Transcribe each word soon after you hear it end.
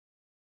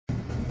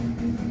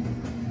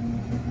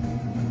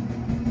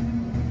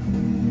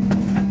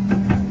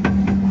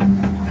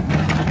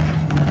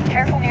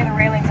Careful near the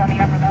railings on the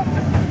upper level.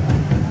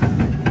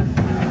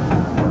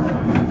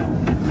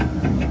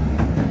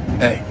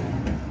 Hey,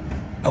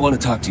 I want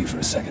to talk to you for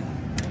a second.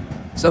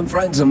 Some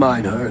friends of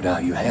mine heard how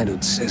you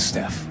handled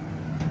Sistef.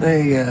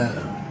 They,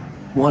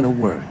 want a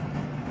word.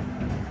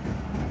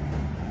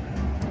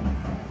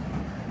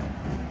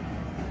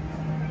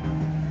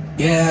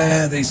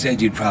 Yeah, they said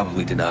you'd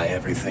probably deny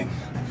everything.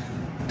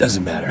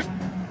 Doesn't matter.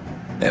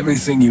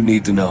 Everything you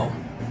need to know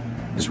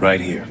is right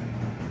here.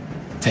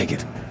 Take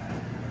it.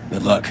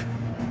 Good luck.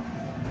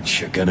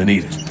 You're gonna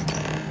need it.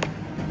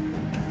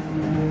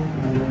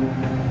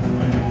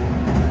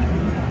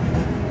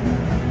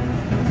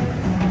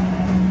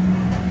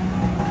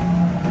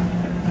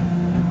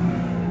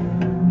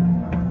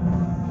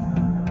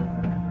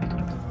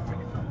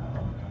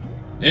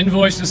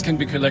 Invoices can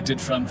be collected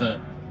from the...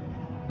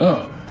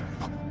 Oh.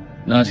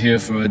 Not here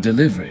for a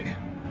delivery,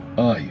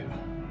 are you?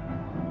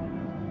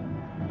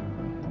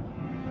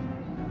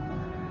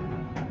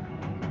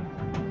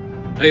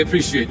 I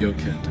appreciate your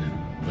candor,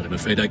 but I'm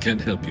afraid I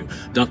can't help you.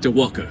 Dr.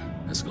 Walker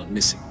has gone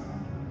missing.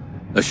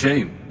 A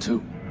shame,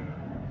 too.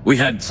 We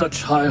had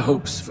such high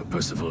hopes for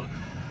Percival.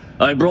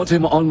 I brought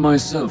him on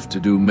myself to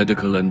do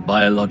medical and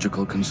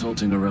biological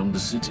consulting around the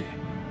city.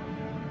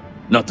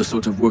 Not the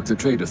sort of work the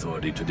Trade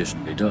Authority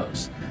traditionally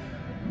does.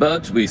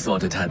 But we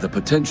thought it had the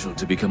potential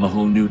to become a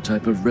whole new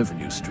type of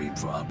revenue stream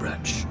for our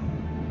branch.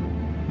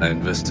 I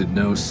invested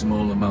no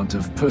small amount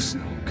of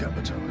personal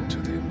capital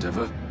into the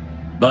endeavor.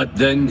 But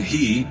then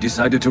he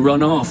decided to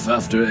run off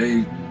after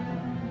a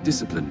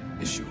discipline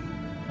issue.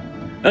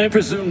 I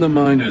presume the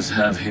miners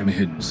have him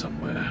hidden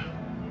somewhere.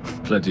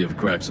 Plenty of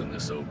cracks on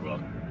this old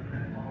rock.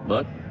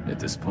 But at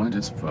this point,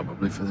 it's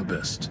probably for the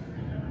best.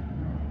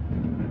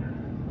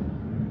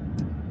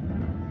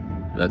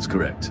 That's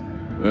correct.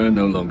 We're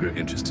no longer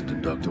interested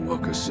in Dr.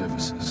 Walker's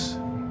services.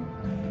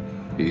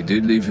 He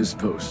did leave his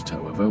post,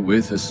 however,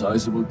 with a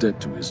sizable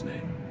debt to his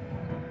name.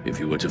 If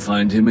you were to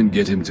find him and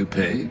get him to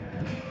pay,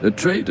 the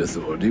Trade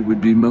Authority would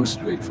be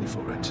most grateful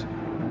for it.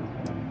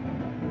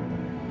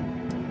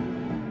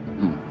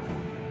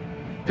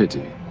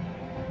 Pity.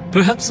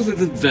 Perhaps a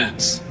little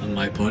advance on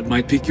my part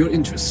might pique your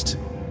interest.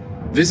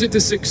 Visit the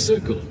Sixth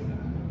Circle,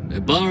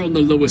 a bar on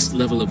the lowest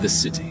level of the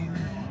city.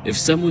 If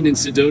someone in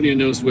Sidonia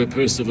knows where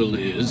Percival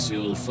is,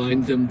 you'll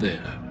find them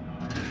there.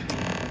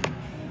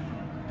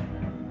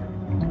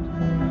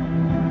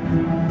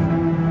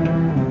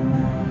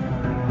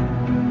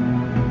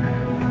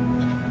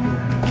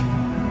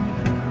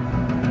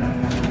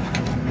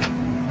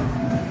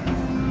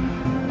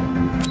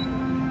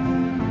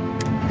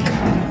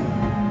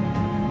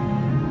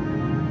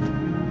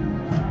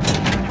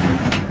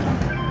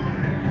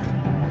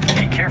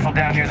 Be careful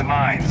down near the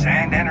mines,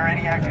 and enter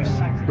any active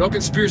sites.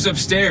 Broken Spear's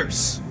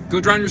upstairs. Go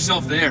drown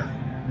yourself there.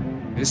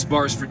 This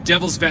bar's for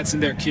Devil's Vets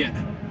and their kin.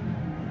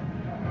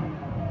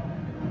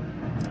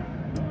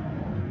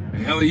 The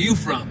hell are you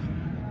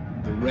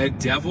from? The Red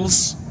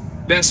Devils?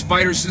 Best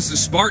fighters since the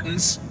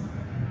Spartans?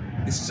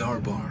 This is our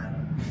bar,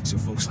 so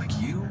folks like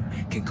you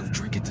can go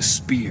drink at the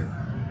Spear.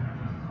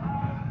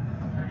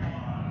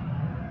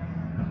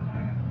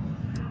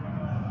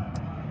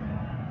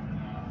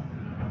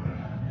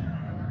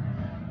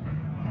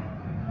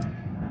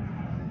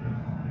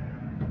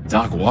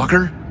 Doc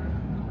Walker?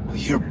 Well,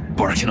 you're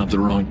barking up the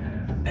wrong...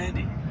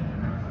 Andy,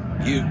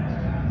 you.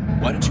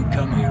 Why don't you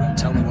come here and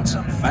tell me what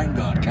some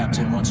Vanguard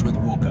captain wants with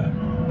Walker?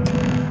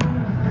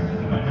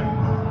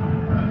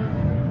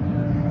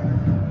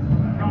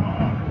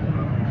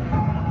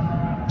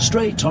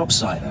 Stray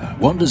topsider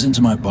wanders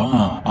into my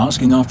bar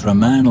asking after a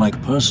man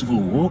like Percival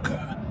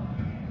Walker.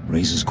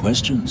 Raises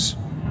questions.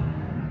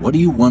 What do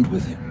you want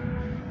with him?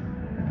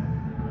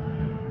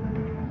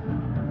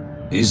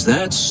 Is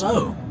that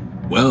so?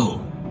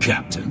 Well,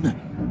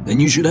 Captain, then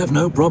you should have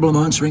no problem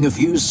answering a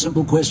few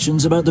simple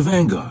questions about the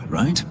Vanguard,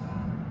 right?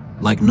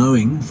 Like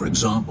knowing, for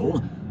example,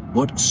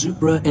 what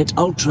Supra et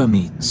Ultra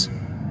means.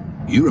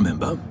 You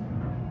remember?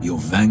 Your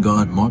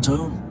Vanguard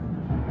motto?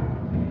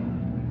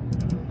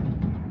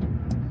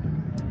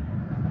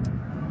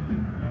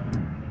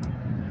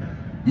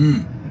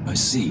 I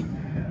see.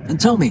 And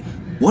tell me,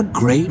 what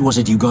grade was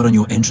it you got on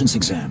your entrance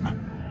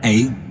exam?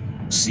 A?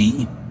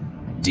 C?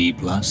 D+?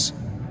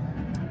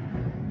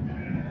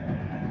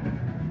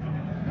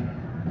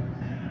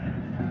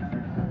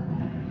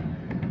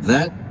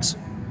 That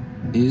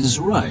is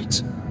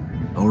right.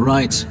 All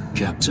right,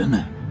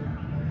 Captain.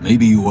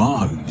 Maybe you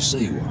are who you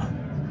say you are.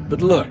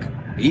 But look,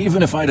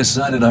 even if I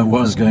decided I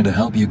was going to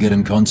help you get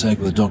in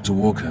contact with Dr.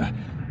 Walker,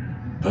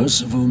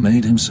 Percival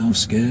made himself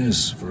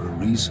scarce for a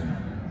reason.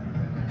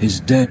 His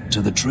debt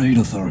to the Trade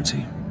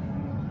Authority.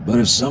 But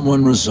if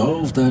someone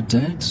resolved that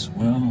debt,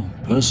 well,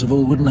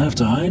 Percival wouldn't have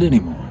to hide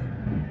anymore.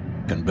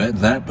 Can bet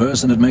that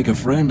person would make a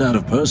friend out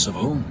of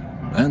Percival,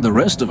 and the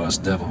rest of us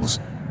devils.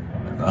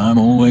 And I'm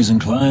always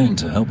inclined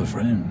to help a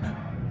friend.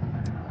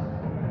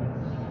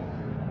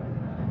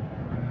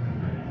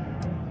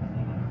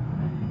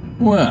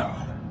 Well,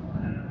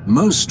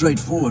 most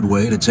straightforward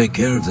way to take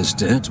care of this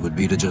debt would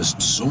be to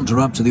just saunter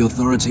up to the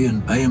authority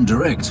and pay him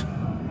direct,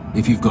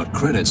 if you've got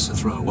credits to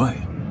throw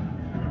away.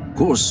 Of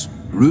course,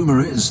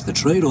 rumor is the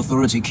Trade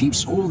Authority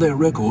keeps all their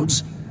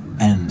records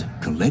and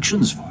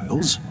collections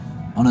files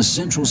on a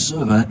central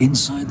server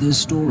inside their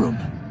storeroom.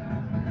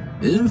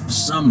 If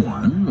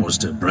someone was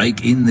to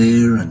break in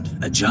there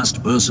and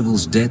adjust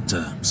Percival's debt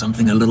to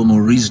something a little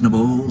more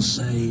reasonable,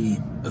 say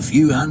a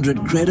few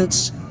hundred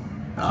credits,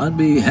 I'd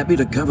be happy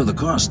to cover the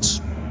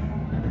costs.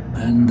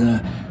 And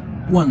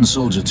one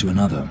soldier to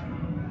another.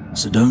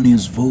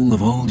 Sidonia's full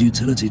of old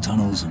utility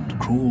tunnels and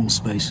crawl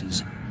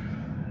spaces.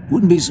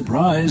 Wouldn't be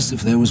surprised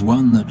if there was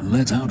one that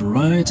let out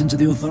right into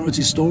the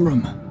authority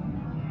storeroom.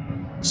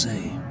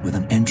 Say, with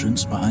an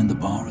entrance behind the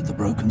bar at the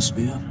Broken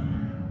Spear.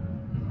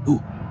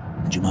 Ooh,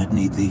 and you might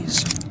need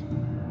these.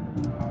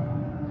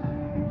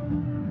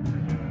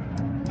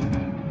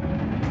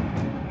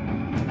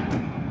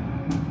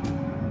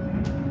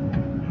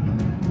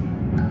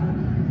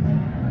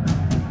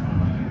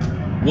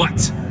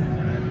 What?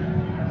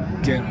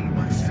 Get out of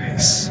my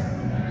face.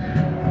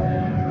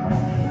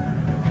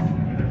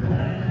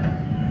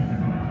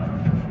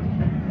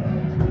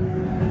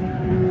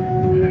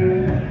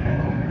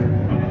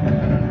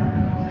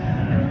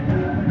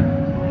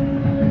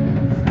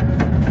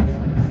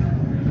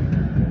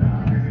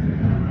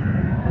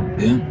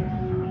 Yeah?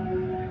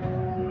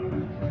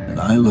 And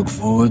I look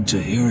forward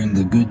to hearing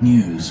the good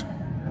news.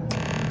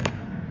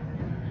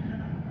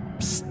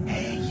 Psst,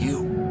 hey,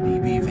 you,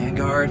 BB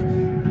Vanguard.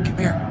 Come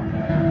here.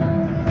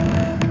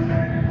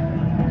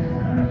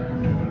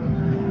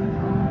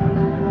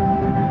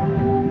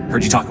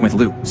 Heard you talking with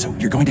Lou, so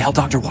you're going to help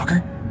Dr.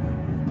 Walker?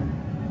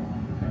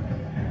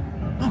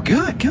 Oh,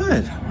 good,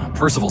 good.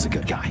 Percival's a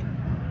good guy.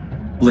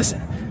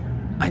 Listen,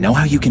 I know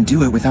how you can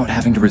do it without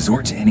having to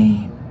resort to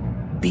any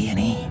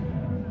B&E.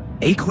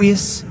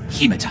 Aqueous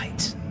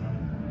hematite.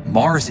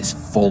 Mars is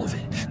full of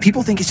it.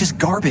 People think it's just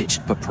garbage,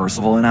 but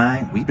Percival and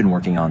I, we've been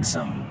working on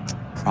some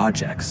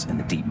projects in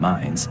the deep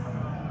mines.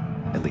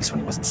 At least when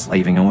he wasn't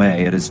slaving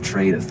away at his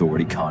trade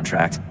authority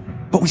contract.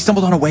 But we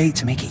stumbled on a way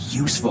to make it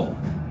useful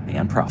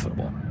and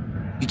profitable.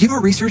 You give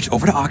our research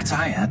over to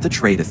Octai at the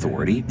trade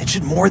authority, it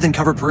should more than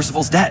cover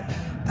Percival's debt.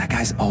 That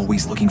guy's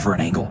always looking for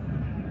an angle.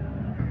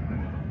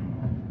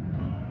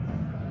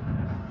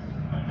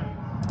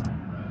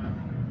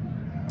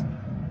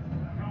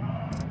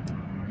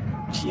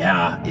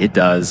 Yeah, it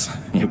does.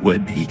 It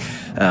would be.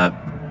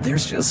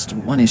 There's just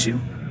one issue.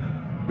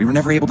 We were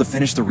never able to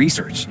finish the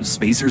research.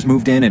 Spacers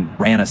moved in and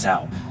ran us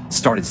out.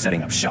 Started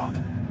setting up shop.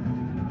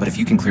 But if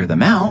you can clear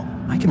them out,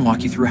 I can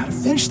walk you through how to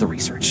finish the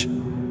research.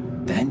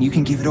 Then you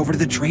can give it over to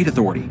the Trade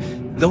Authority.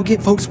 They'll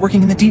get folks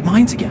working in the deep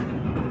mines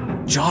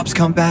again. Jobs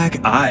come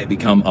back, I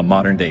become a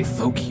modern-day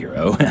folk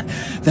hero.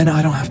 Then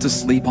I don't have to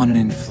sleep on an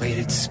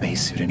inflated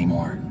spacesuit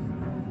anymore.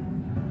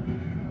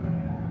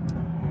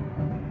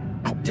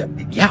 Oh,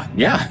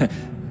 yeah.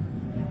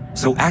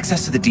 So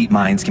access to the deep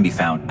mines can be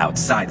found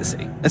outside the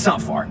city. It's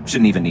not far.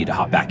 Shouldn't even need to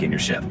hop back in your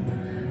ship.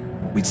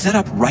 We'd set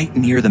up right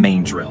near the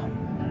main drill.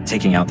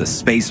 Taking out the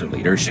spacer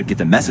leader should get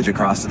the message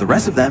across to the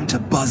rest of them to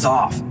buzz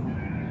off.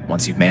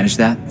 Once you've managed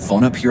that,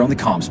 phone up here on the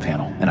comms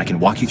panel, and I can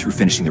walk you through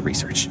finishing the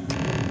research.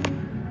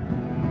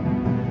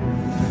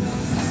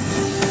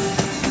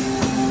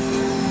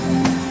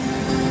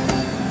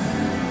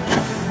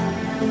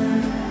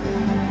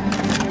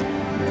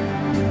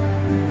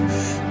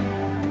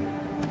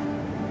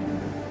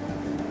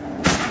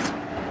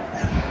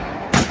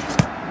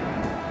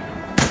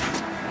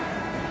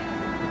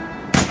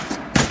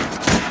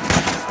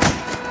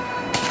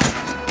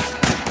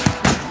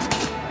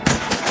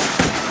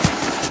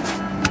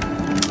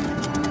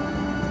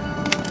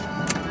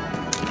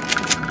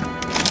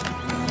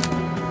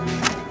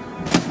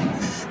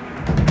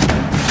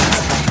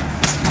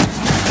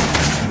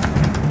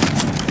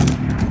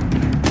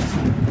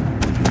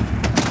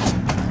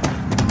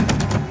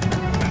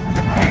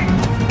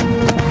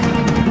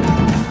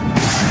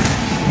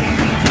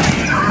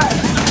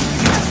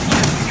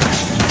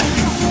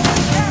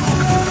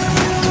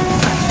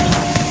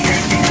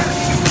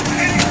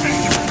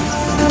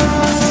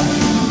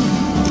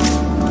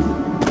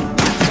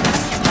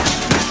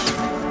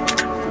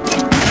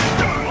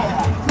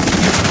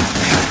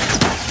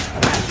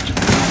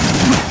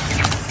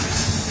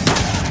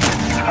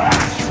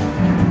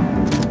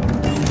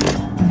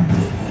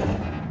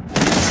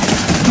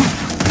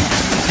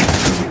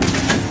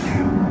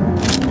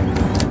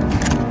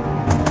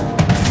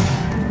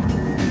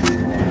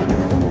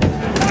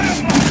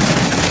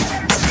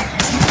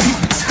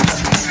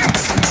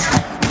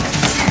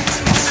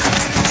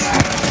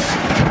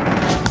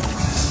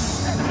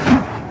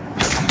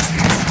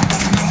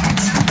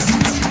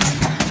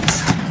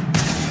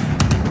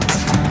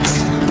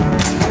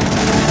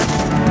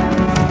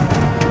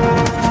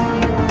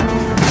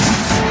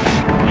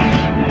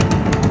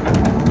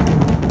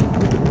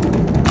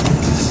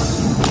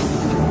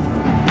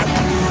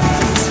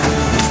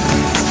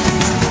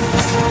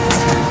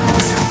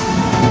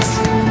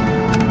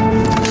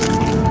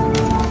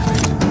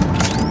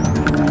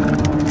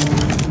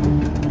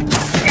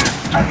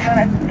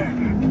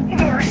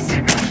 Lieutenant. Worst.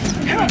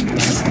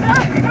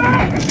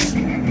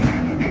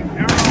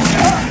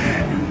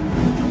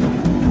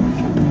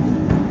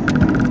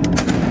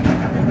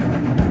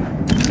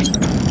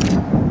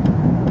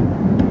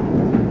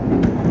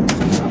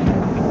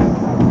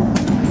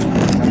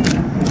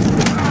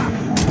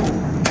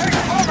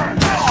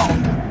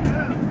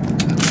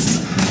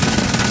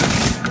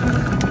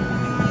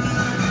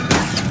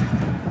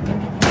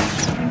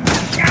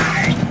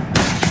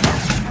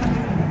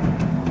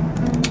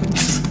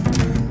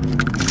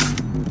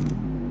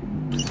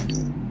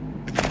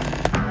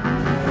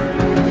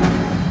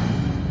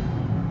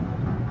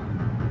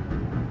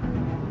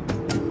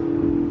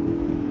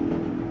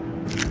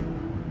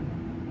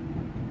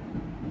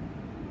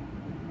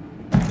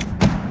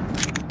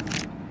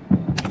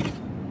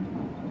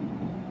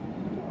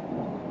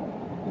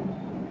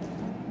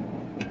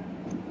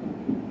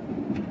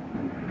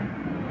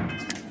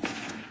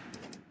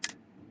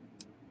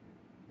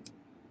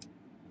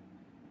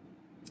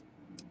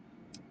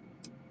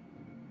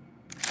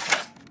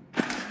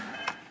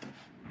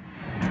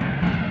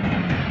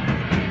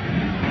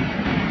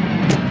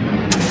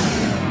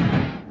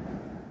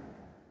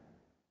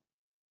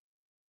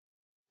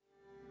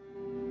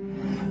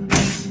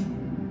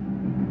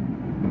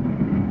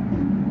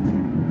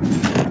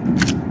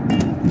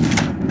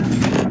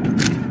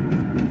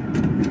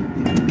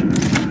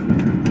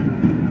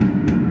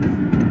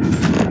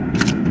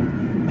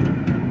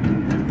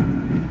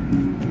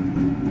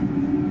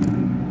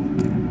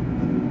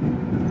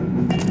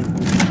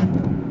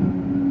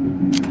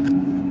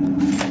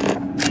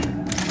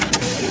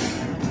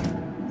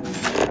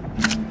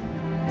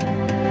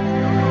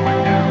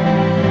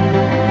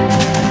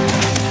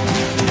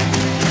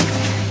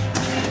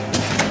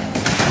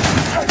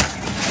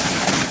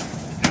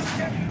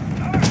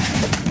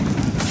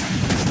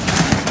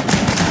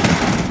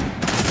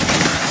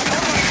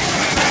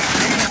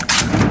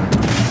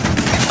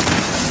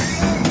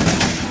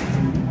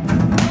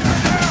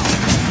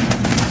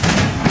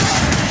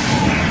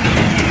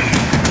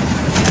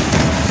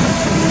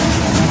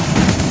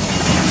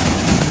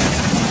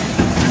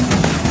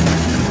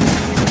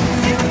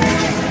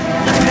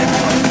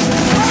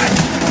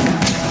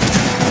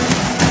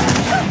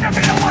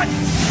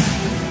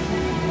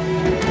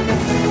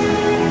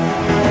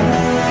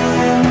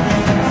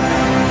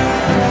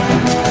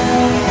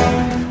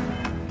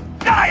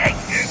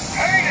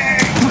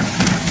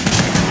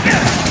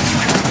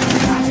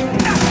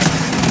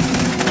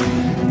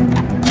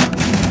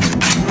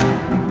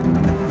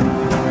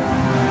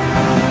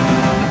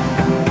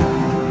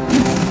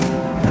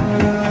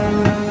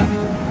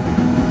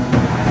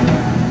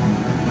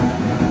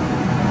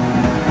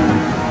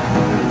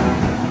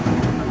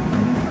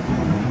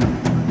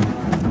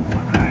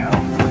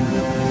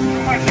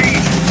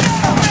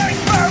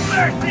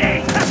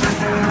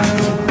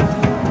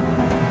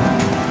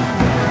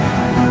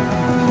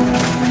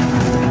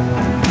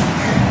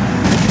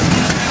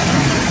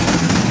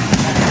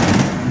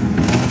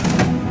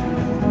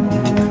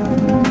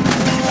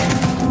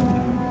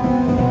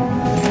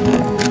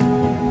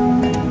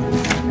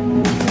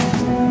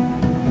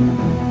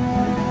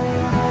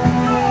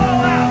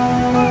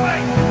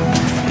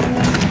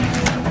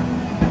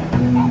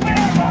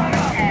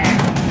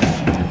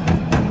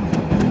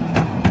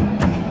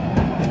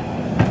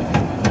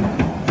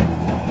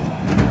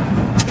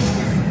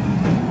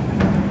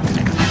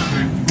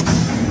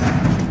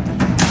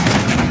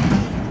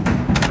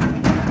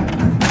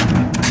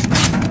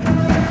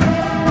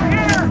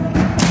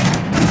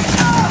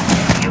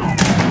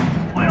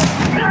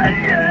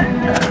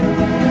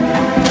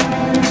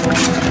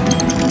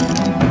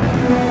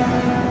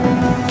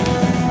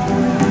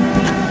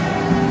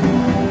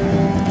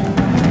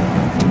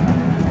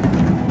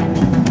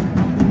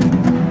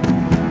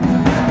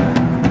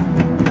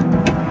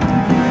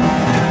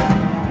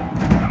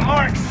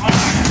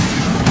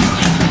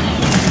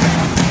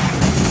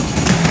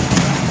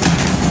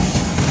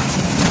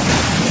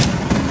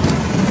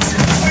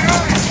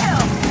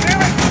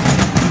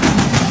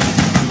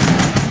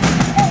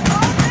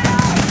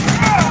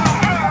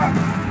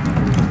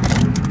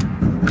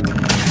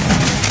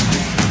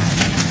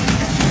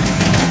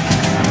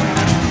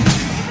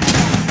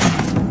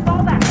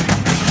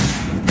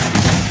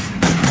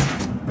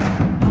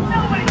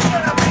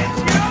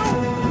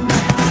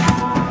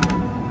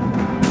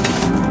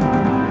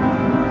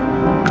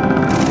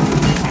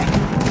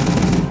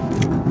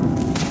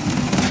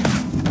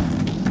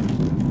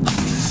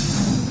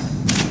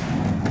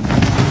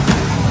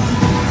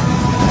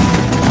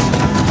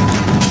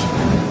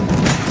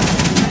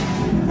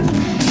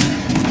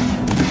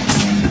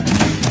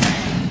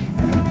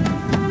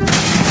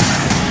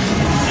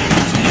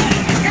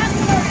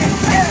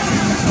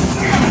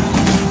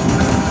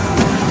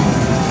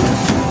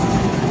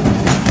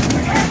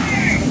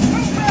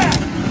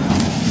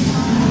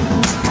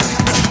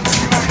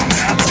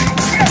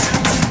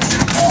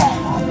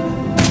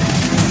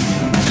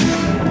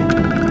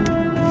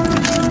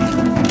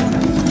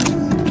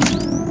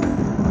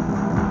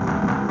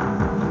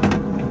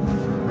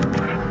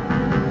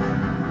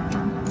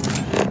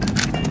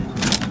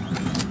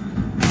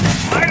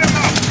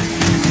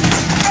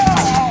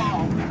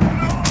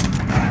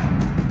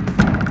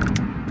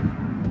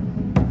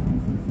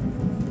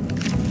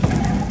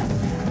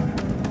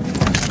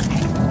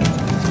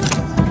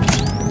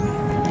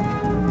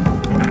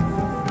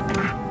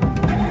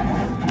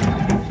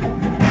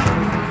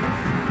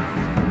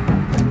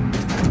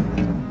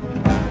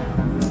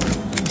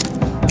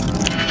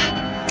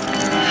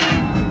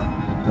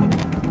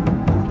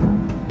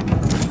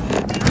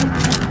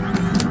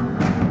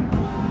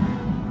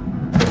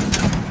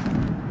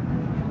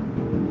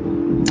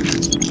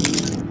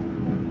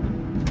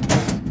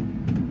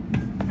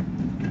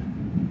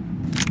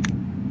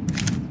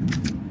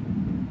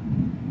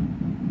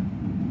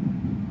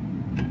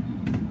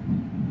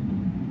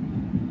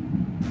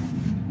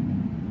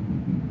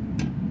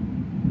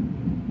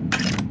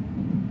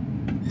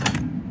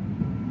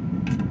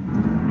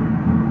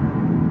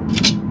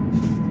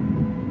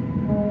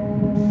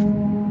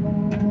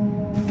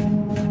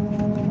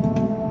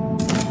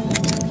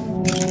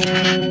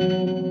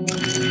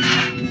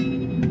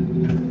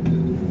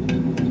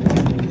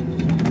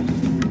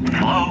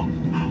 Hello?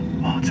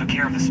 Oh, took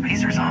care of the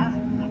spacers, huh?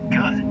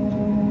 Good.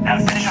 Now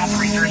to finish off the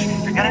research,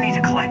 you're gonna need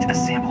to collect a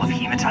sample of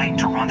hematite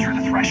to run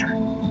through the thresher.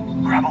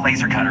 Grab a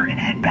laser cutter and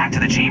head back to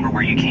the chamber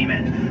where you came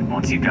in.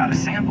 Once you've got a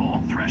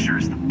sample,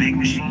 Thresher's the big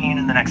machine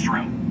in the next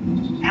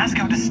room.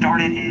 Passcode to start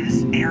it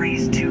is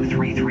Ares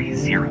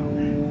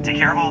 2330. Take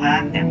care of all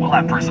that, and we'll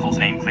have Percival's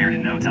name cleared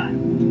in no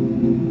time.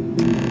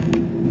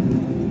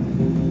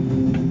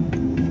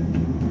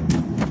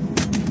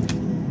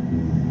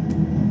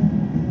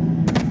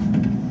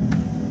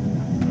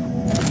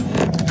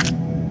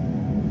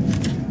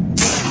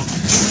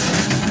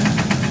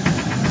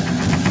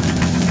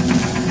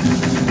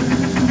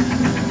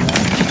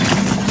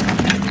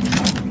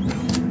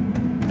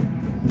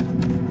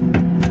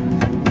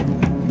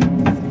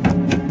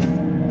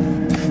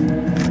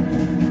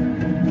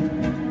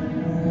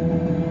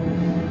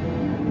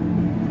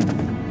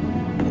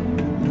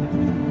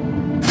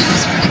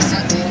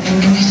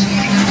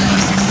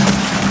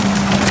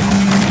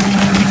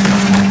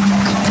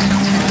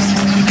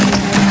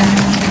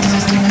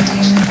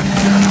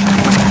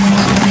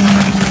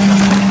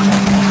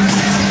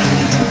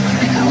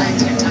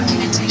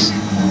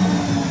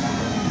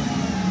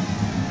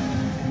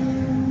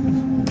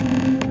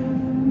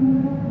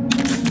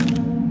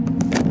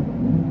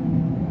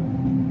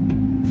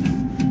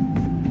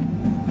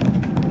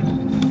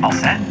 All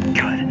set?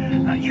 Good.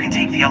 You can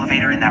take the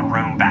elevator in that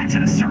room back to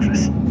the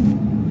surface.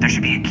 There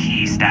should be a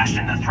key stashed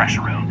in the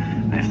Thresher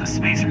room, if the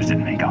spacers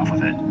didn't make off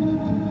with it.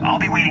 I'll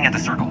be waiting at the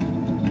circle.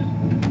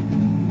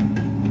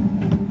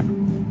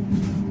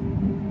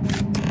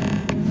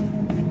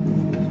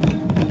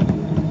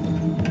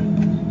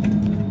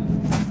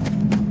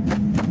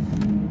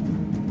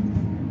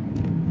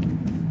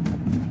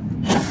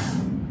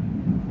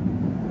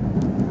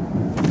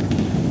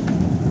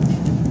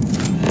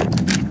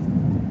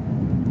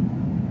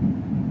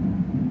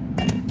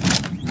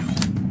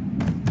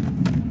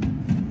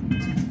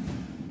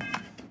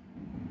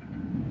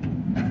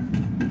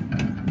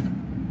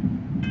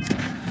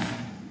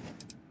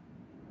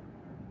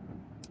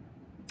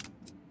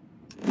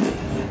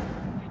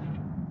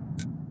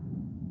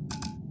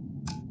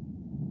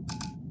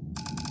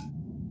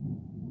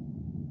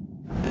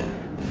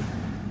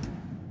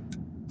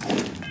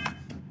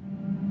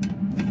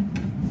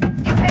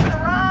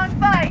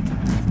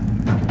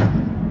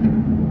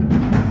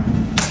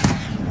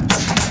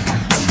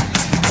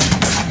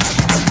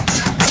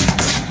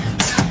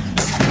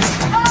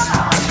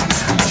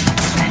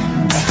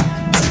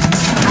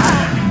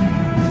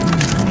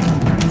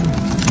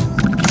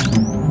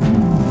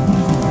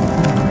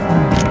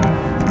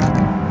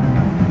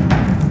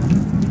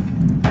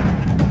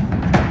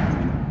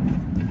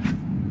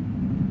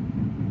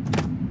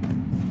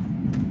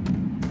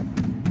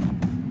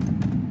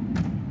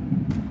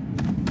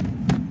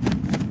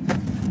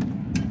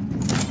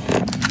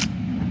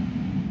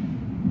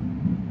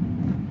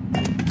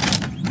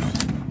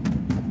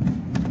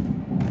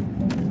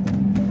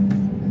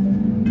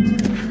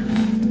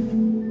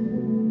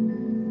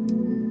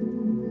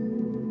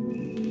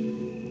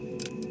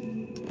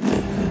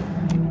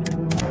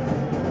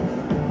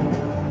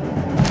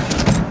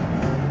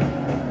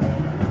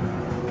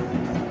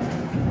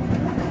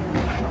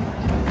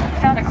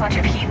 Found a clutch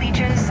of heat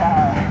leeches,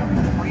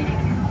 waiting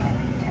at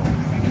the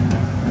utility station.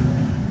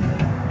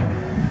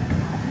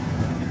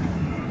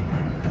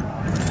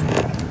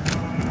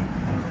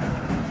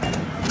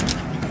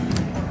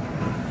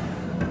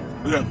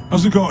 Yeah,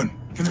 how's it going?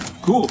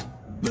 Cool.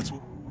 Let's...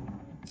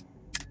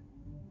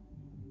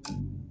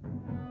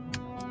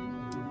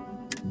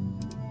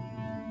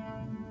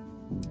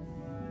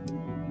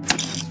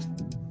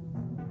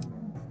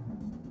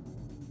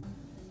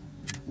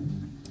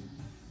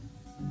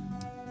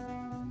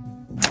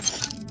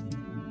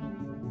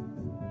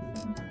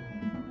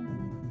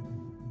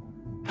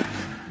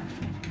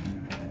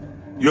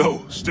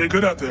 Yo, stay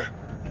good out there.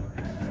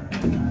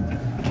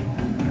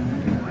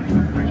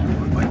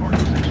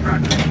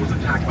 Was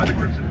attacked by the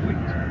Crimson Fleet.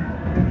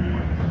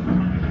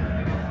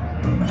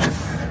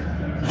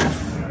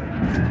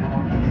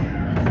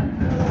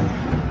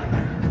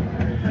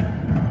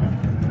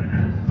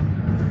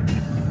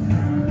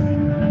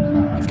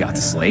 You've got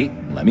the slate.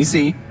 Let me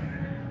see.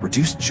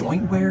 Reduced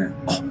joint wear?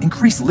 Oh,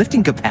 increased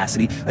lifting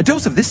capacity. A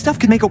dose of this stuff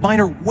can make a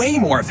miner way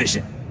more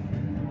efficient.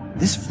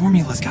 This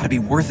formula's gotta be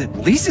worth at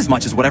least as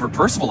much as whatever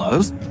Percival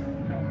owes.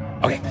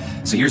 Okay,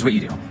 so here's what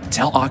you do.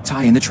 Tell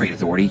Octai and the Trade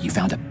Authority you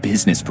found a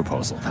business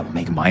proposal that will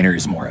make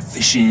miners more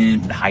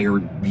efficient, higher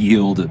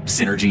yield,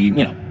 synergy, you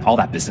know, all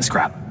that business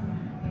crap.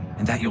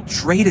 And that you'll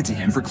trade it to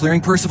him for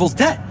clearing Percival's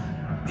debt.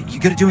 You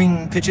good at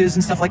doing pitches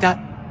and stuff like that?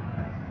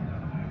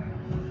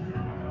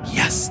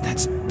 Yes,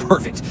 that's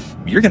perfect.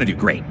 You're gonna do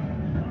great.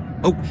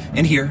 Oh,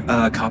 and here,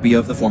 a copy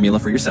of the formula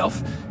for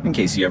yourself, in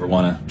case you ever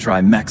want to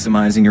try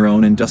maximizing your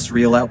own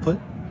industrial output.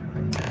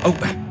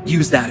 Oh,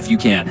 use that if you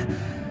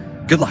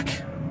can. Good luck.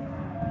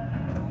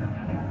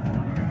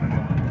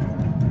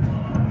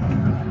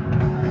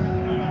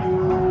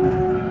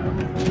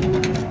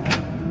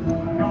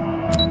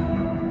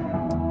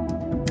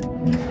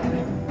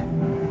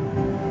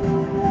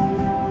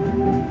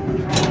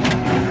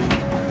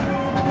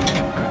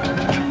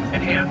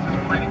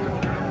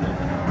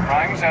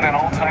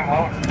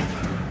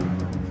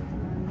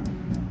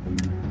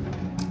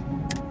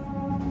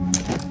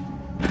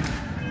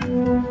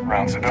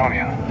 around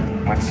Sidonia.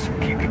 Let's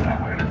keep it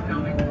that way.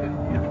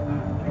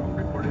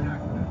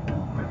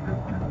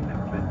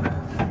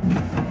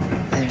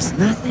 There's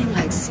nothing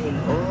like seeing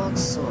old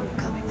soul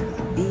coming through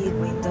the big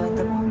window in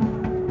the morning.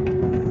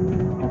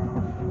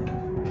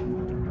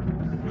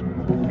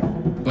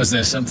 Was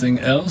there something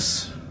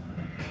else?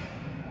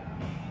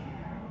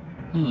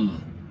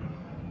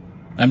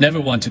 I'm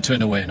never one to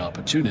turn away an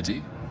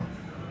opportunity,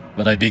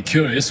 but I'd be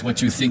curious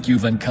what you think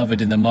you've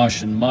uncovered in the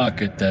Martian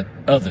market that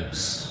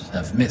others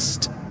have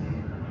missed.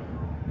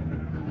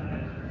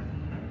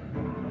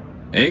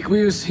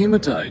 Aqueous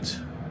hematite,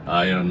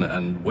 iron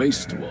and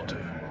wastewater.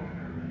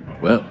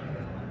 Well,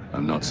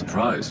 I'm not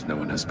surprised no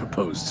one has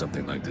proposed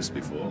something like this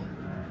before.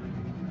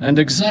 And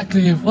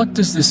exactly what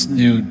does this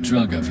new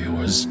drug of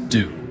yours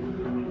do?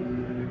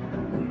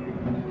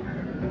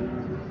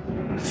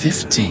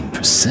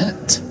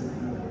 15%?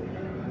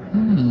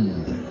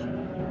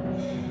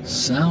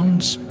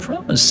 Sounds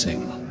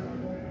promising.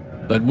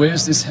 But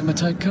where's this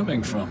hematite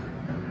coming from?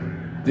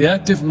 The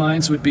active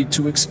mines would be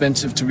too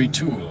expensive to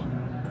retool.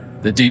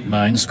 The deep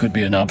mines could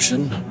be an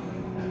option,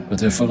 but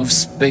they're full of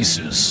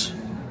spacers.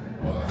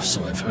 Or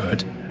so I've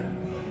heard.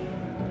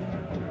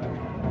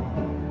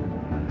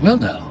 Well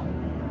now,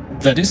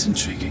 that is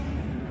intriguing.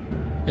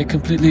 A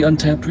completely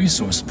untapped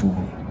resource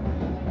pool,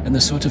 and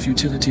the sort of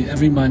utility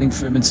every mining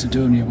firm in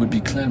Sidonia would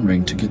be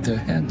clamoring to get their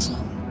hands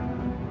on.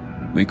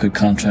 We could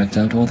contract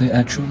out all the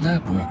actual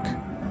lab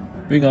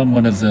work. Bring on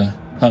one of the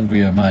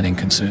hungrier mining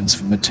concerns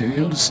for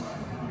materials.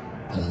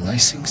 The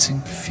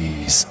licensing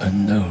fees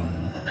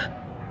alone.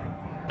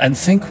 And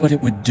think what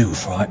it would do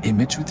for our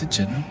image with the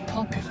general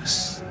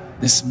populace.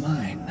 This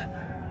mine,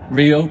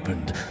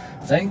 reopened,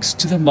 thanks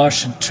to the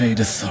Martian Trade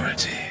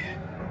Authority.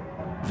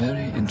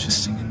 Very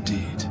interesting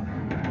indeed.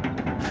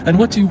 And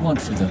what do you want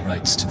for the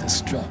rights to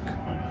this drug?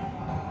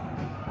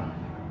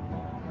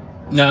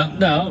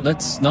 Now,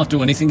 let's not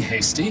do anything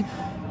hasty.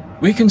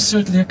 We can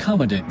certainly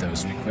accommodate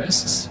those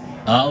requests.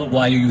 I'll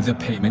wire you the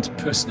payment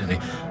personally.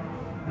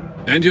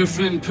 And your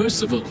friend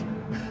Percival?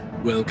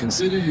 Well,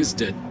 consider his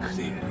debt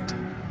cleared.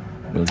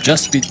 We'll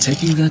just be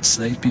taking that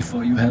slate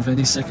before you have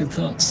any second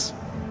thoughts.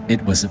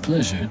 It was a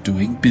pleasure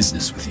doing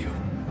business with you.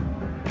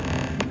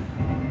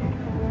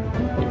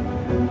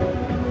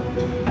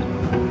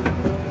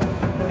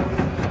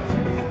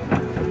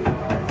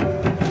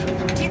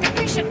 Do you think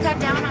we should cut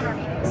down on our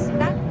meetings?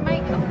 That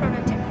might help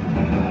productivity.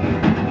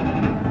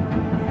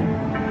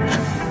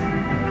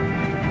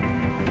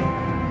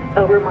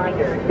 A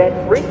reminder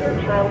that Bring Your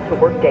Child to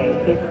Work Day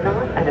is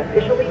not an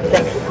officially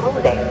sanctioned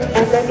holiday,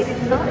 and that it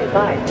is not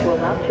advised to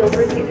allow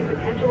children into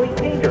potentially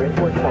dangerous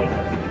work sites.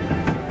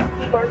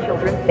 Keep our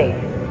children safe.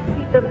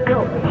 Keep them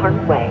out of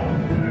harm's way.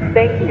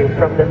 Thank you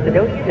from the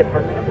Sidonia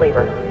Department of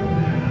Labor.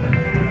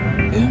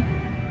 Yeah?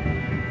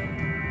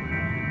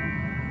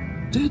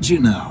 Did you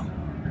now?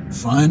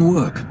 Fine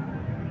work.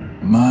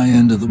 My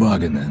end of the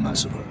bargain then, I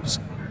suppose.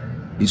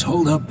 He's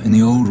holed up in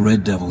the old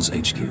Red Devil's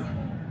HQ.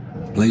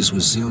 Place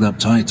was sealed up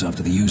tight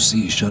after the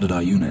UC shuttered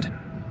our unit,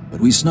 but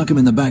we snuck him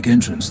in the back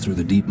entrance through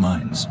the deep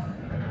mines.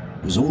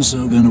 Was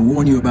also going to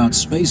warn you about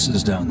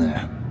spacers down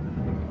there,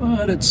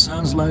 but it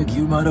sounds like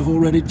you might have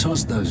already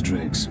tossed those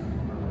drinks.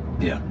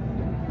 Here,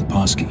 the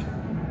passkey.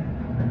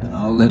 And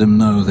I'll let him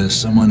know there's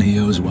someone he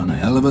owes one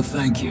hell of a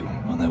thank you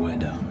on their way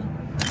down.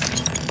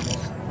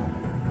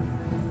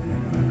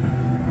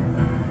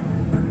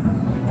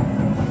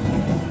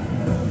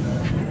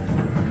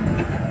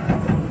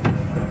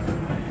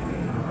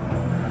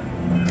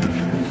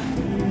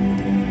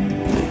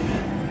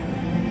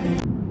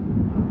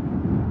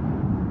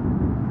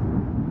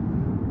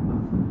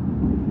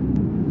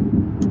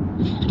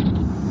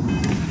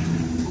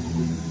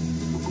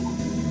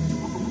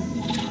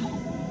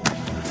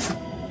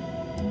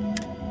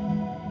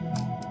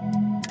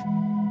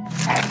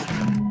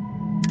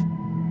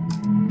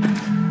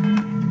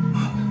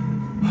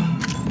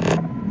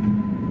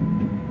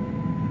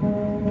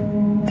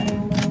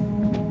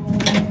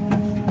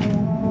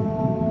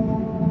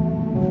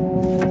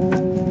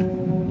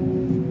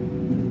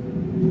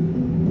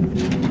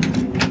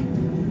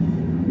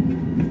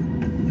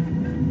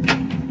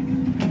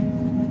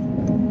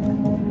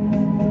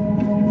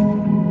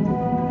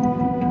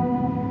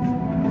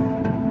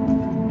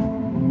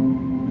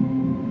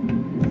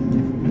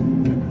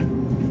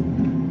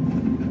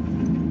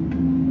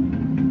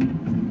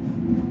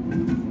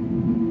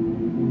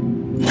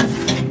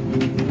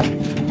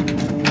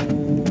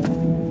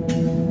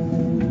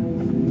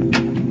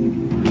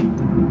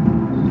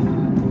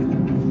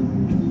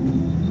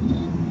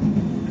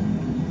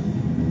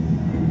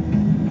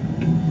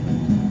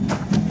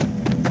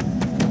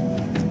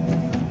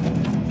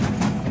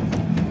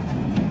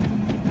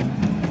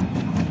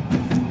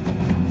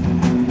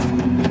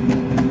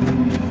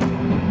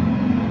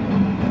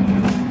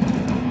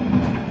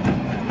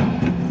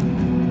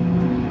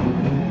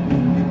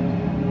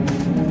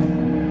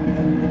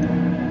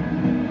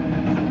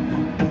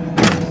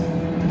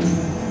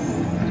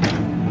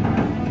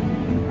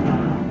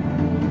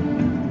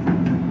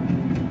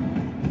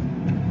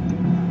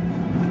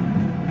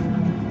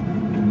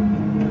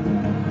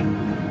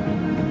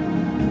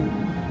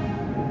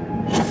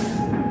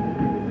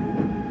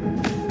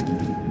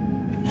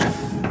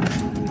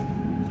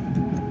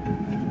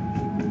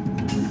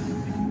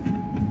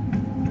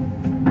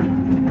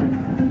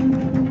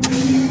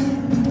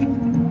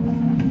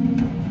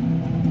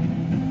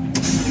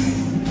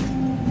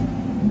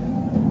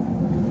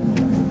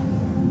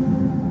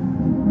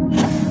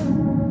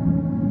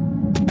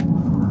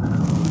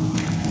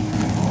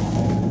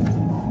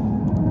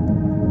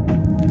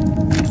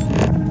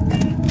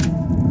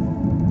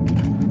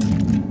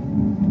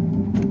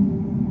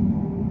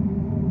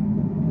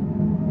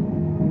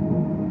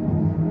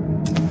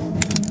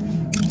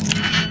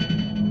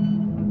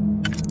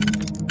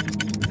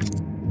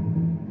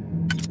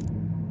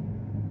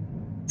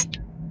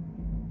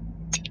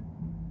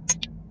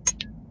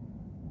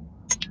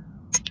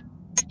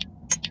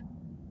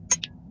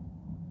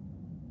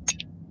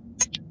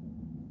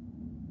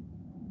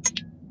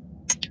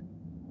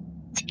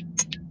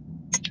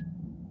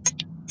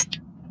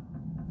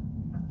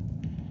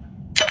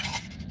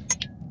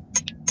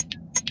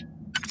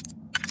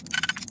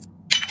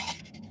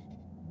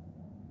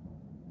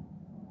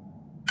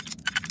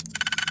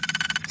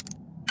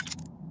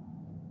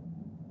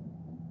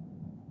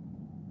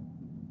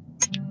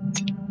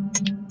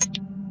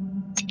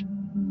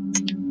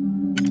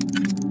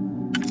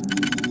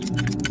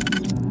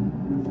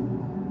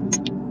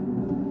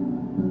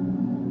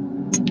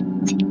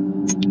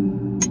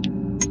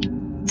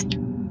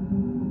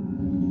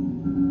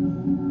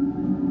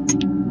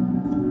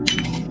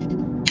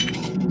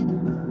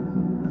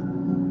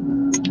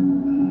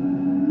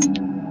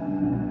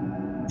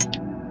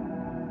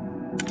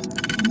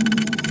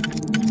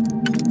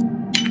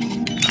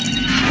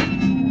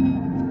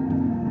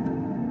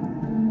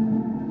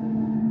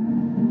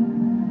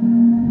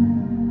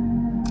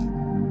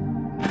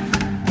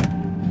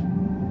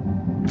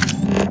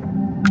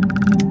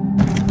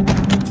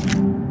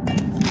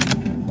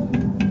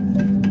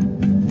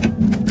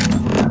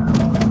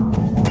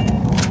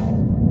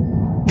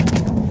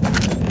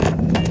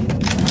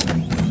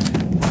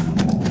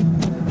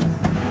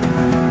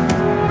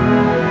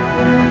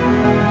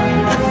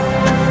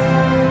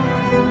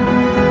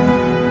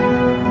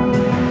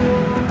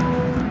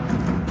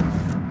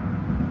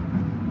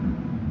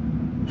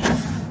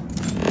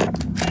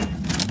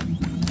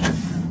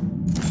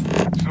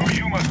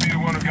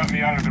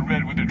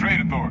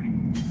 authority.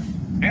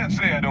 Can't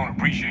say I don't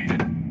appreciate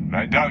it, but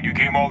I doubt you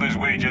came all this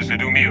way just to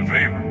do me a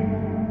favor.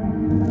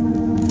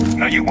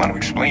 Now you want to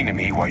explain to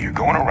me why you're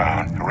going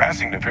around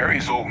harassing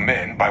nefarious old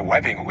men by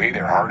wiping away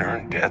their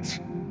hard-earned debts?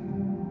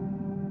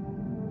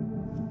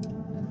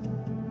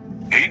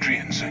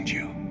 Adrian sent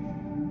you.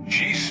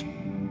 She's...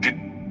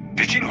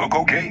 Did she look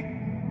okay?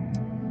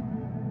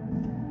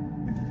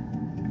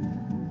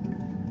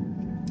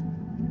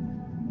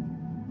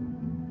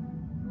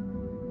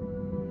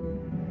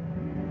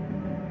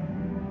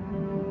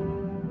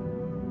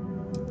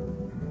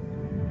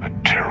 A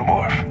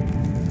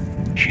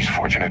Terramorph? She's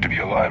fortunate to be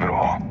alive at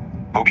all.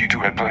 Hope you two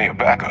had plenty of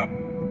backup.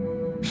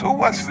 So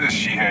what's this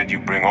she had you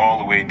bring all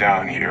the way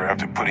down here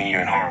after putting you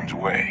in harm's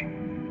way?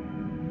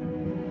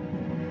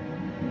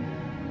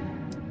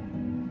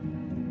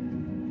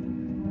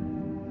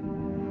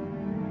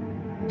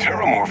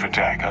 Terramorph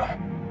attack, huh?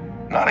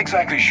 Not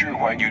exactly sure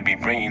why you'd be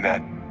bringing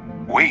that...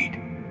 Wait,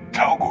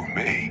 Tau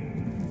Gourmet?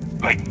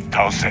 Like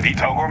Tau Ceti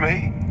Tau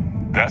Gourmet?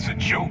 That's a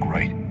joke,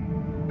 right?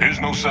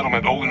 There's no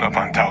settlement old enough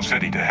on Tau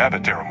Ceti to have a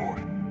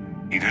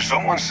Terramorph. Either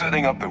someone's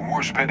setting up the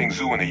worst petting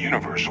zoo in the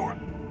universe, or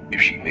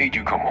if she made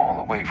you come all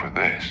the way for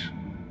this.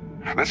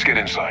 Let's get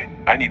inside.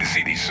 I need to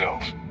see these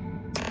cells.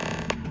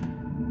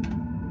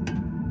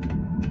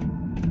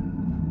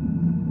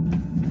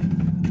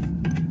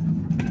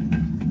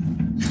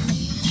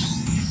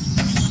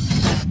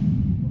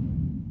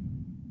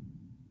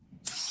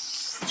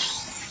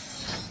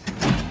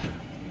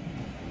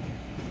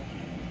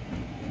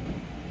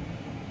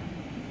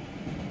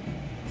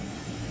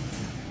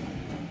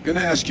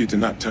 Gonna ask you to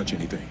not touch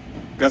anything.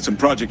 Got some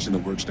projects in the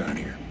works down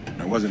here.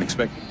 I wasn't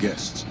expecting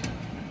guests.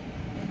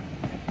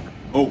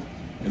 Oh,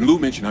 and Lou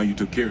mentioned how you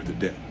took care of the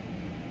debt.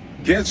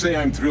 Can't say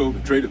I'm thrilled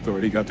the Trade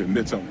Authority got their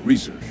mitts on the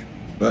research,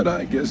 but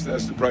I guess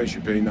that's the price you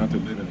pay not to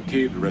live in a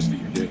cave the rest of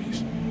your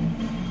days.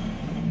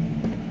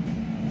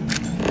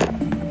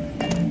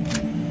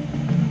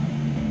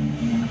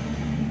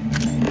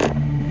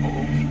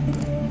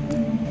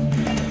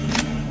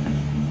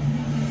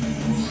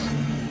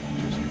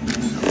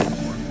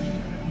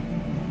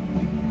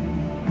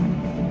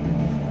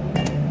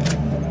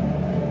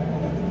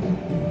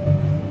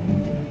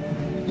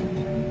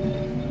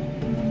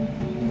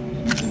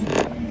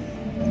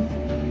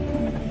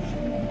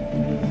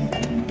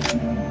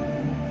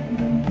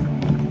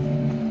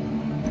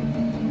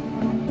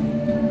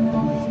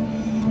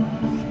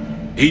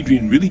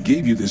 Adrian really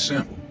gave you this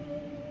sample.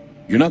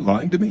 You're not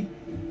lying to me?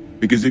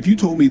 Because if you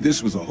told me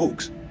this was a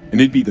hoax, and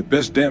it'd be the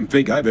best damn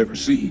fake I've ever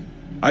seen,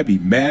 I'd be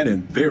mad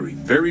and very,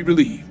 very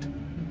relieved.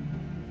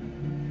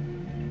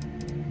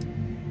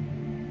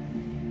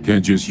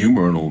 Can't just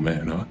humor an old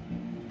man, huh?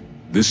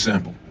 This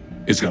sample,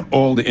 it's got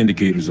all the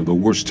indicators of the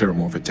worst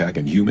Terramorph attack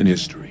in human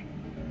history.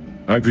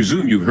 I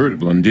presume you've heard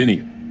of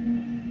Londinium.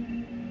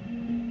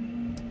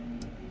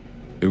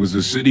 It was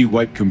a city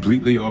wiped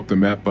completely off the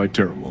map by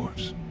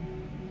Terramorphs.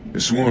 The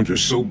swarms are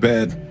so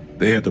bad,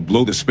 they had to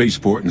blow the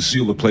spaceport and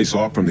seal the place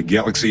off from the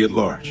galaxy at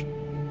large.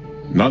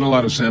 Not a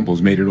lot of samples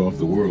made it off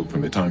the world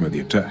from the time of the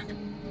attack,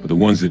 but the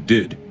ones that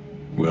did,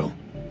 well,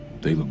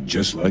 they look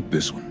just like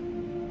this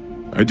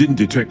one. I didn't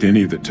detect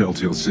any of the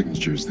telltale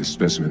signatures this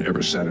specimen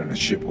ever sat on a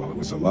ship while it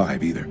was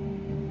alive, either.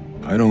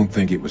 I don't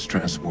think it was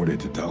transported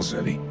to Tau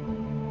Ceti.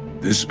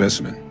 This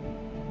specimen,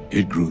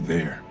 it grew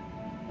there,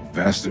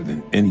 faster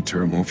than any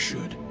Terramorph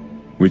should.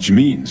 Which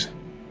means,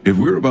 if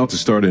we're about to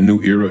start a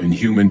new era in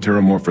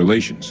human-Terramorph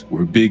relations,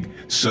 where big,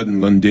 sudden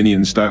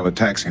Londinian-style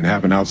attacks can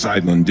happen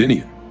outside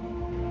Londinian,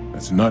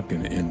 that's not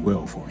gonna end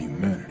well for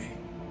humanity.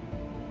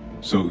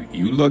 So,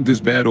 you lugged this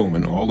bad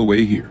omen all the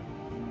way here.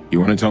 You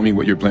wanna tell me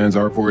what your plans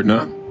are for it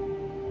now?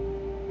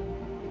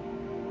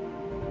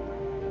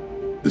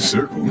 The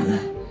circle, huh?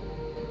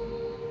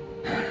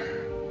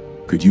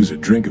 Could use a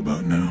drink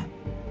about now.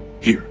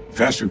 Here,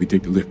 faster we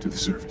take the lift to the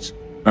surface.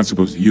 Not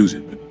supposed to use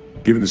it, but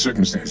given the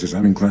circumstances,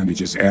 I'm inclined to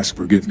just ask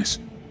forgiveness.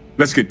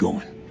 Let's get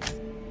going.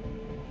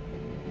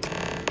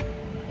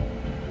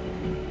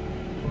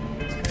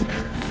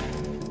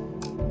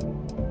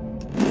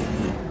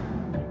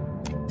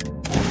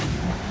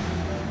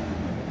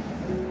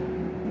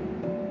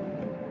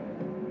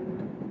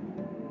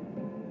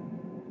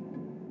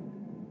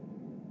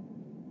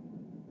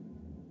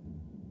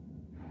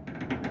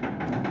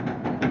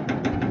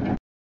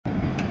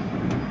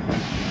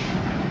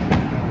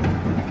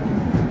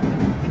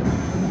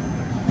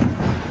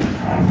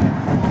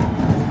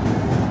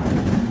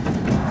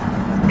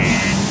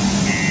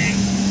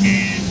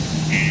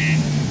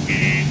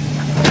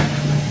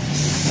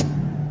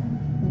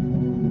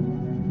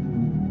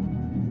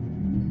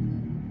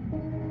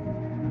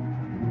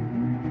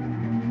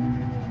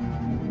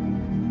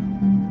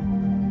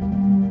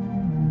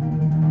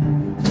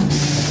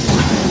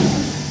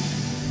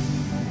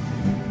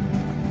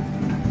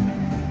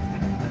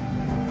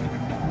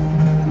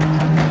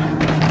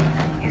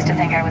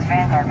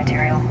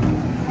 Material.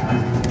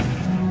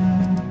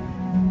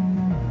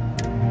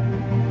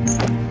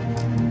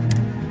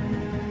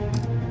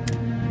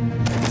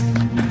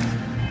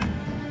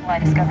 Well, I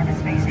discovered the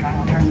space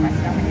trial turns my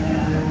stomach.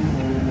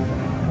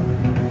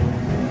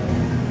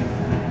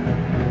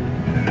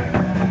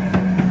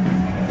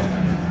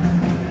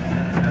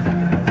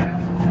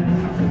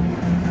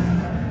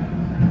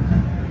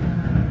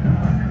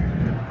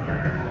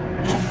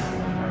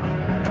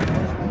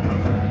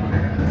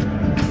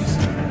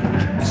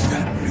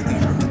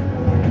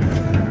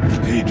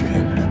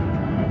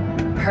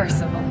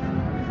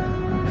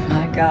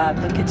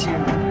 at you.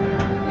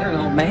 You're an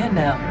old man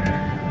now.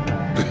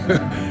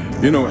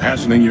 You're not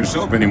hassling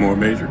yourself anymore,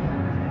 Major.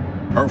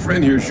 Our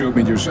friend here showed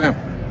me your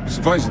sample.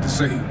 Suffice it to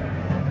say...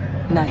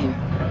 Not here.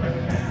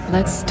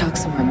 Let's talk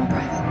somewhere more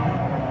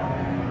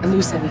private.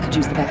 Lou said we could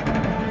use the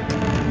back.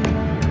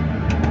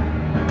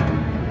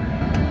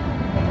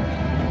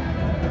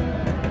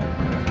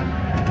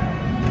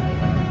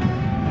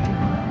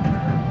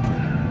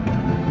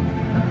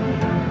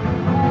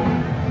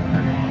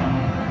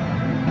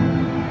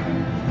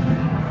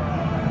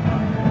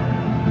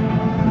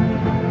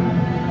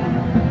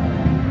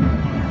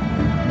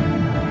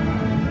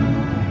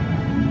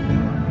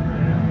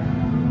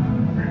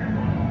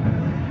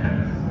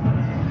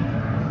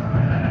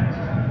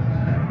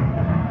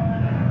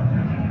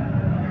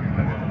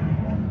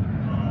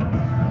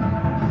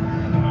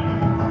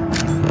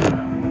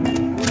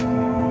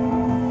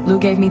 Lou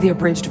gave me the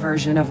abridged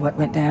version of what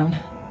went down.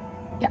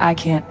 Yeah, I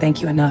can't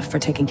thank you enough for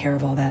taking care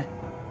of all that.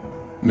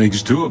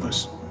 Makes two of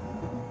us.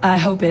 I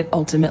hope it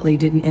ultimately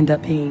didn't end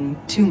up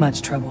being too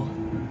much trouble.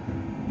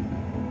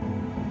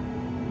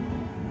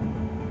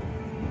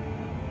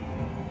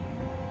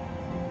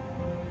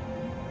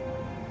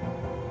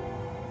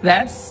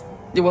 That's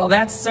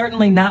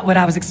certainly not what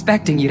I was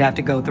expecting you'd have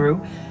to go through.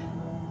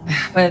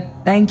 But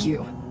thank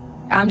you.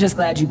 I'm just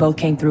glad you both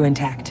came through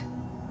intact.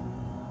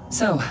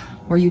 So,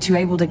 were you two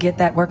able to get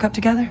that workup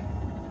together?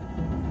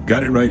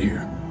 Got it right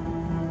here.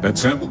 That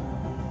sample?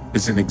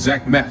 It's an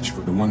exact match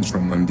for the ones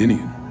from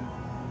Londinian.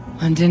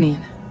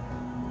 Londinian.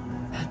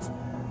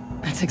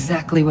 That's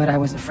exactly what I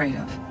was afraid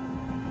of.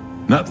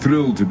 Not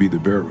thrilled to be the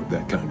bearer of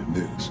that kind of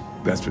news.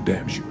 That's for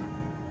damn sure.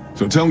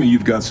 So tell me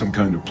you've got some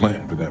kind of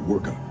plan for that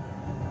workup.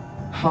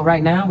 Well,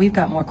 right now, we've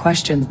got more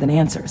questions than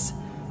answers.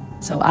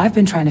 So I've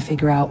been trying to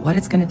figure out what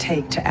it's going to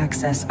take to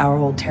access our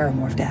old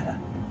Terramorph data.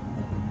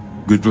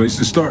 Good place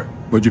to start.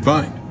 What'd you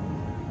find?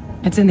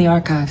 It's in the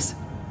archives.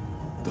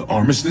 The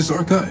Armistice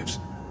Archives?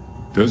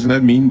 Doesn't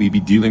that mean we'd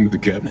be dealing with the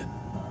Cabinet?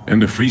 And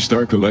the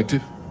Freestar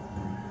Collective?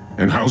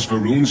 And House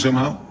Varun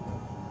somehow?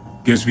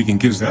 Guess we can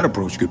kiss that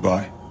approach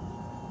goodbye.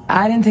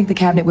 I didn't think the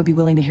Cabinet would be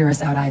willing to hear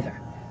us out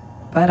either.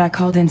 But I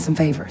called in some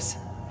favors.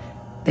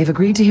 They've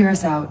agreed to hear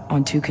us out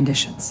on 2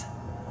 conditions.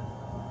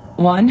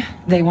 1,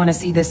 they want to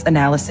see this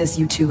analysis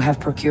you two have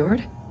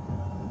procured.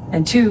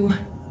 And 2,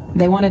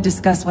 they want to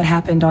discuss what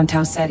happened on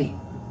Tau Ceti.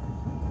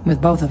 With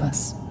both of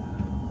us.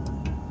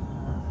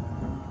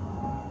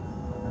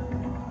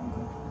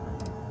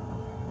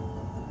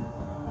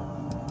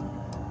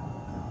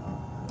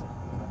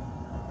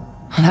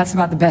 Well, that's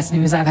about the best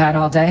news I've had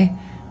all day.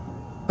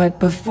 But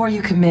before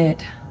you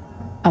commit,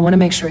 I want to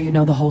make sure you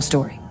know the whole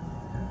story.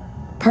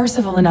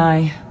 Percival and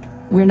I,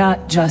 we're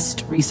not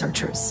just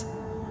researchers.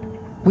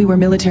 We were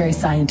military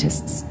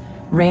scientists,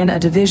 ran a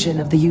division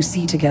of the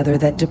UC together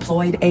that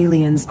deployed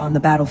aliens on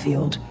the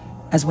battlefield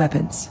as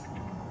weapons.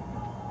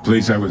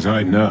 Place I was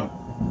hiding out.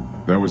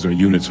 That was our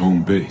unit's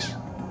home base.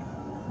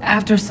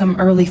 After some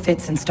early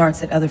fits and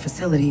starts at other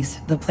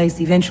facilities, the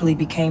place eventually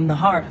became the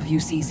heart of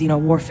UC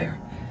xeno-warfare.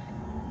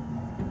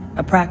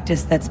 A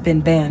practice that's been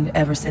banned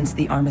ever since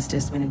the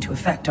armistice went into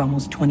effect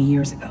almost 20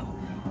 years ago.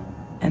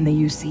 And the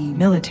UC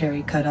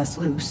military cut us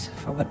loose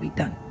for what we'd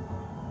done.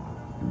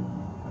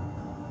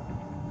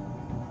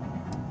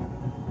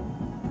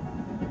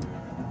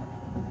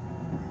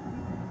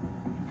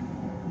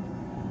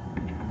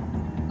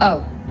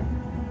 Oh.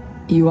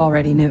 You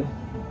already knew.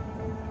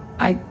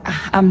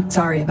 I'm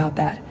sorry about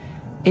that.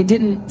 It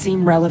didn't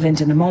seem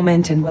relevant in the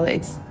moment, and well,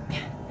 it's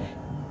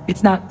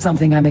not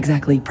something I'm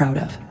exactly proud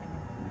of.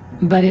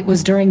 But it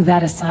was during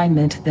that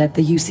assignment that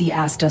the UC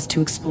asked us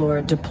to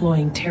explore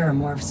deploying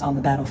Terramorphs on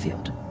the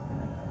battlefield.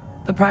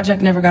 The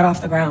project never got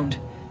off the ground,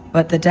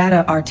 but the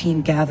data our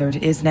team gathered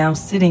is now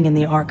sitting in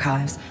the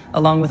archives,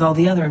 along with all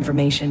the other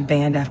information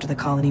banned after the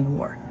Colony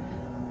War.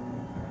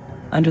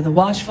 Under the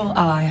watchful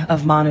eye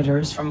of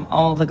monitors from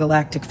all the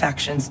galactic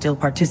factions still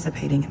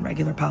participating in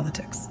regular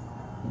politics.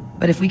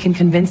 But if we can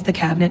convince the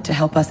Cabinet to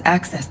help us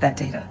access that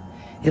data,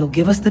 it'll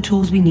give us the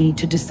tools we need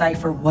to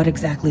decipher what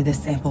exactly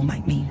this sample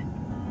might mean.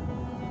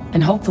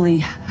 And hopefully,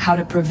 how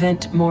to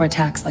prevent more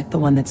attacks like the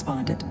one that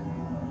spawned it.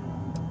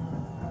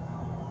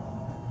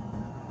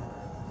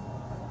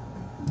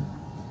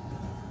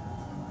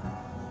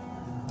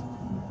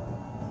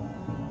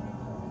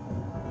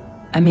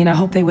 I mean, I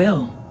hope they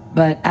will.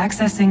 But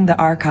accessing the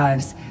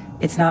archives,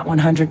 it's not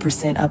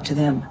 100% up to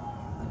them.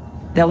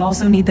 They'll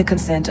also need the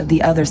consent of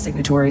the other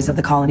signatories of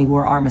the Colony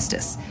War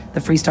Armistice, the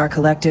Freestar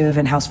Collective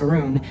and House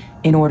Varun,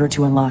 in order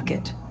to unlock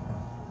it.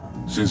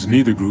 Since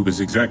neither group is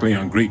exactly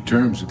on great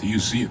terms with the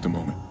UC at the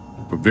moment,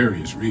 for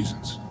various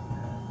reasons.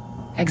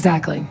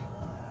 Exactly.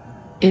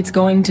 It's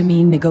going to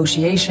mean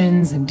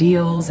negotiations and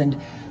deals and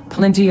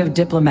plenty of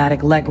diplomatic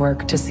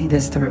legwork to see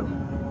this through.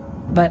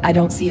 But I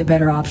don't see a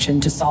better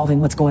option to solving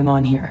what's going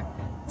on here.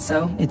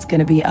 So, it's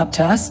gonna be up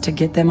to us to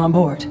get them on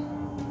board.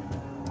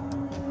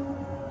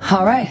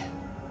 All right.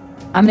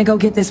 I'm gonna go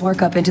get this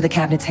work up into the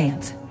Cabinet's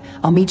hands.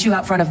 I'll meet you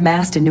out front of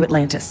Mast in New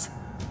Atlantis.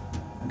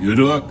 Good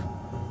luck.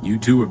 You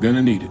two are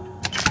gonna need it.